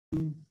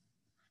Morning,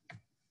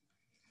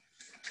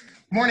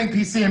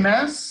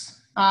 PCMS.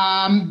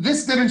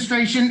 This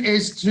demonstration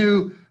is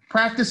to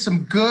practice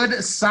some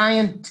good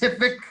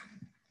scientific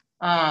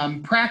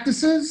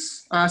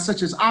practices,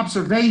 such as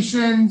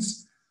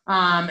observations,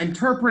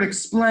 interpret,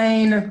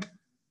 explain,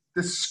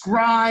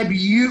 describe,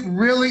 you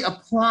really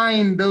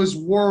applying those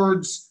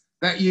words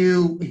that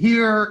you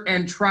hear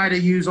and try to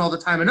use all the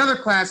time in other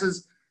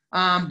classes,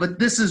 but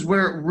this is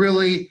where it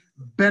really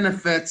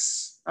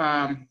benefits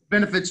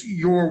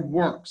your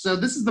work. So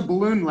this is the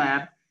balloon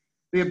lab.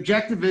 The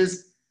objective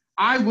is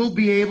I will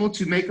be able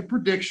to make a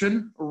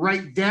prediction,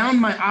 write down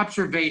my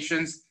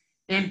observations,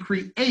 and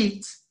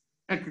create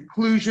a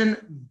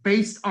conclusion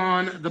based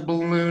on the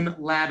balloon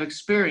lab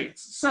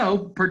experience. So,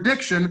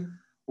 prediction,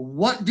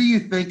 what do you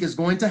think is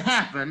going to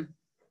happen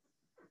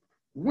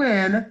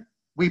when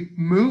we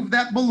move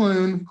that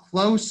balloon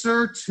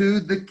closer to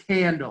the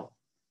candle?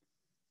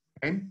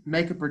 Okay,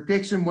 make a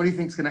prediction. What do you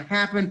think is going to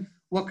happen?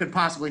 What could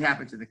possibly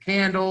happen to the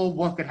candle?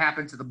 What could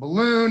happen to the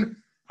balloon?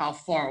 How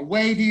far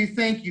away do you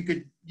think? You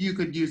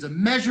could use a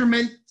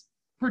measurement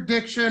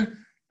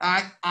prediction.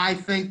 I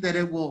think that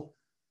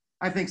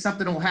I think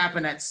something will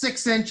happen at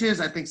 6 inches.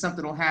 I think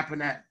something will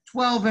happen at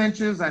 12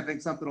 inches. I think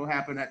something will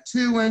happen at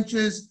 2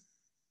 inches.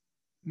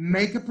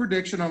 Make a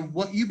prediction on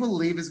what you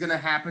believe is going to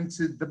happen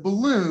to the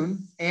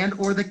balloon and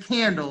or the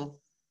candle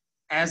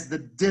as the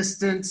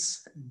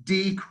distance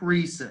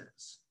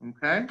decreases,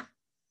 okay?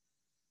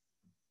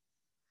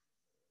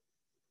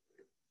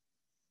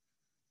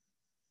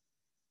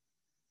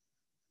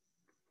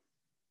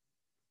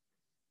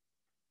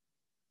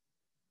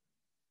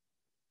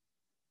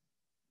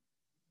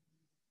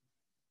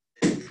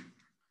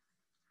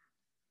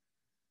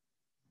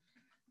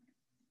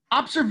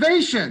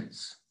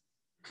 Observations.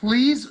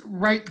 Please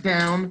write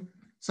down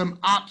some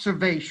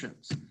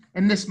observations.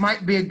 And this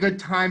might be a good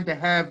time to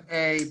have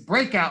a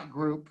breakout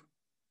group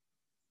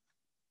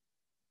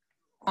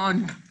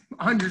on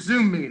your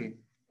Zoom meeting.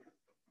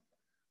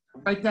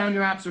 Write down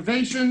your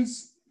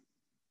observations.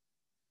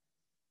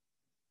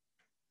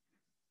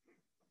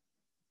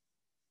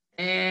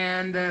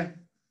 And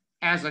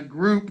as a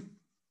group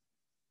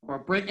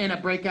or in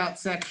a breakout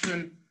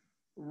section,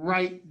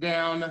 write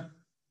down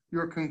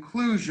your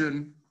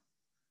conclusion,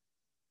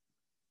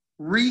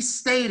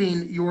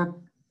 restating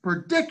your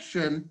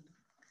prediction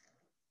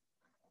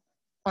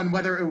on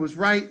whether it was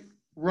right,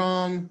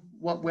 wrong,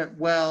 what went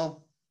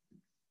well,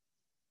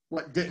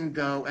 what didn't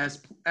go as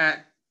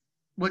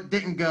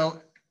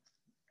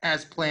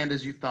planned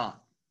as you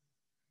thought.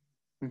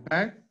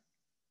 Okay?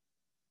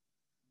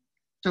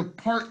 So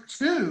part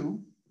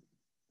 2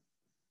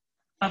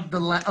 of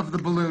the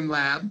balloon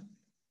lab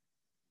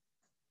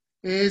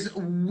is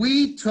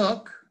we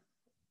took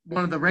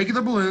one of the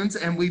regular balloons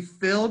and we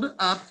filled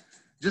up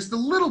just a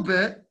little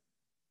bit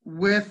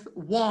with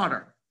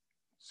water.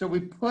 So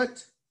we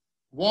put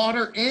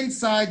water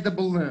inside the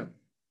balloon.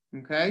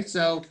 Okay,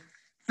 so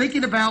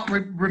thinking about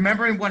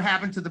remembering what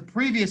happened to the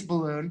previous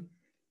balloon,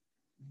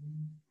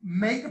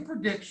 make a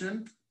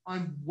prediction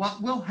on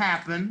what will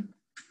happen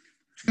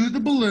to the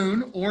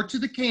balloon or to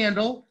the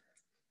candle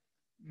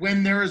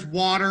when there is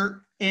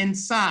water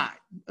inside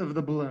of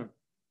the balloon.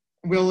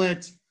 Will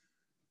it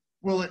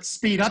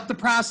speed up the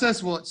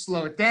process? Will it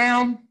slow it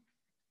down?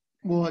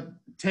 Will it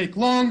take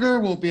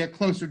longer? Will it be at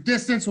closer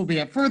distance? Will it be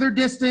at further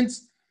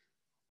distance?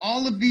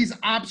 All of these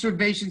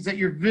observations that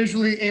you're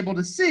visually able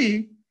to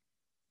see,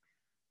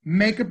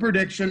 make a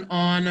prediction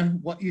on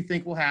what you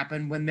think will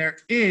happen when there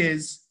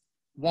is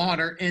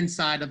water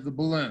inside of the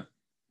balloon,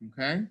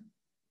 okay?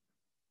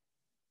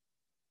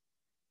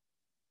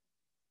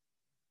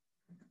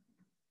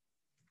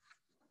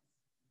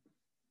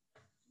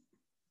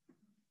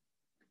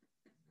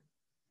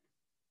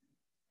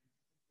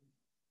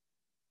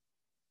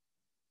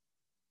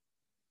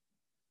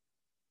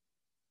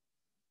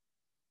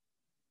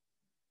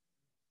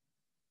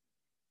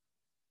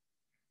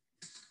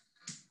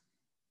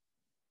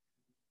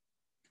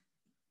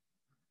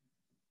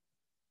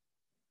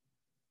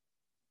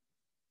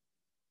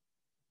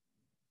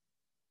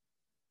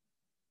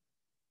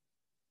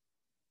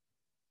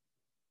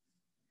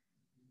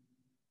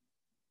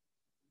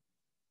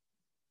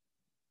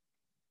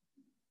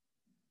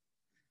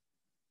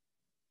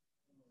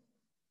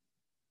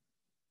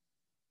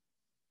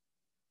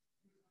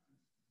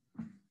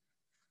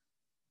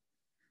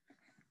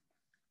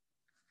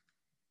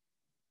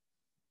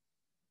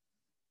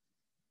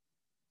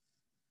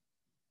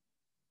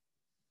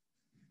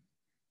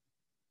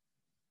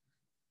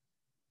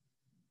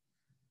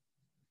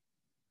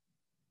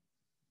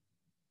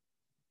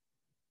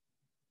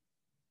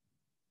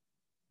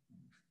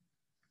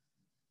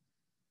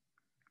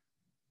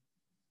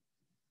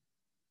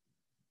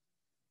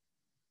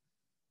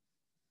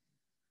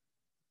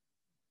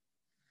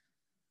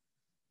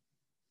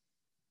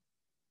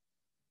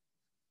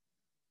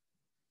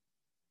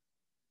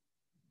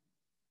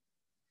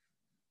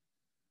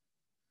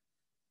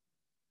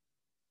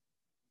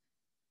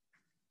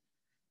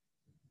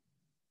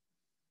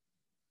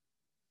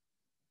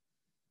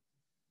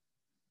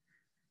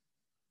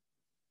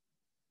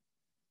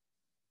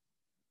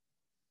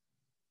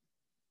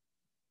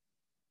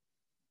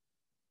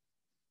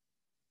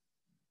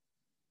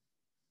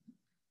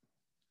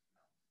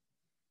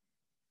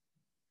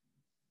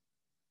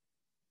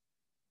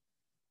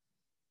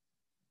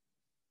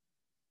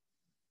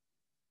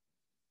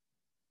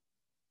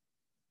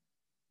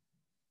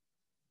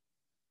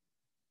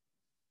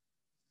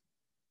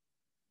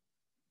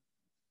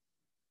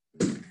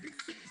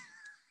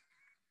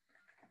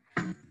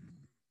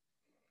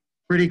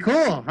 Pretty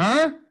cool,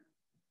 huh?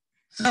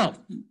 So,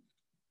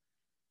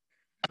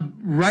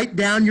 write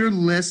down your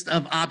list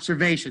of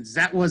observations.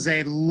 That was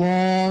a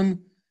long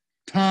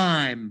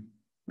time.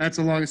 That's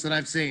the longest that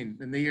I've seen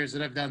in the years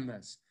that I've done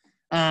this.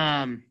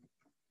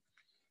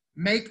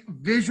 Make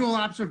visual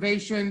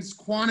observations,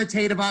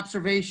 quantitative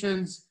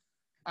observations.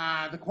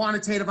 The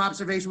quantitative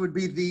observation would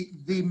be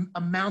the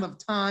amount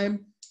of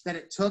time that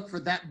it took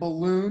for that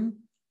balloon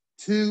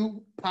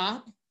to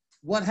pop.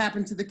 What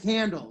happened to the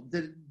candle?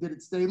 Did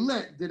it stay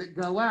lit? Did it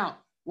go out?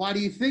 Why do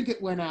you think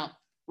it went out?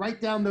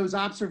 Write down those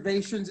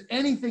observations,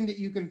 anything that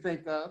you can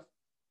think of.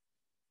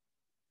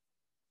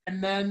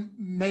 And then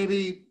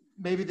maybe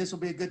this will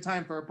be a good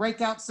time for a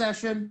breakout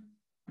session.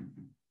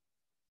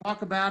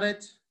 Talk about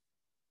it.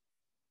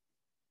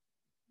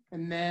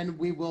 And then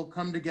we will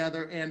come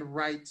together and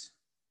write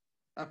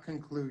a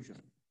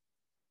conclusion.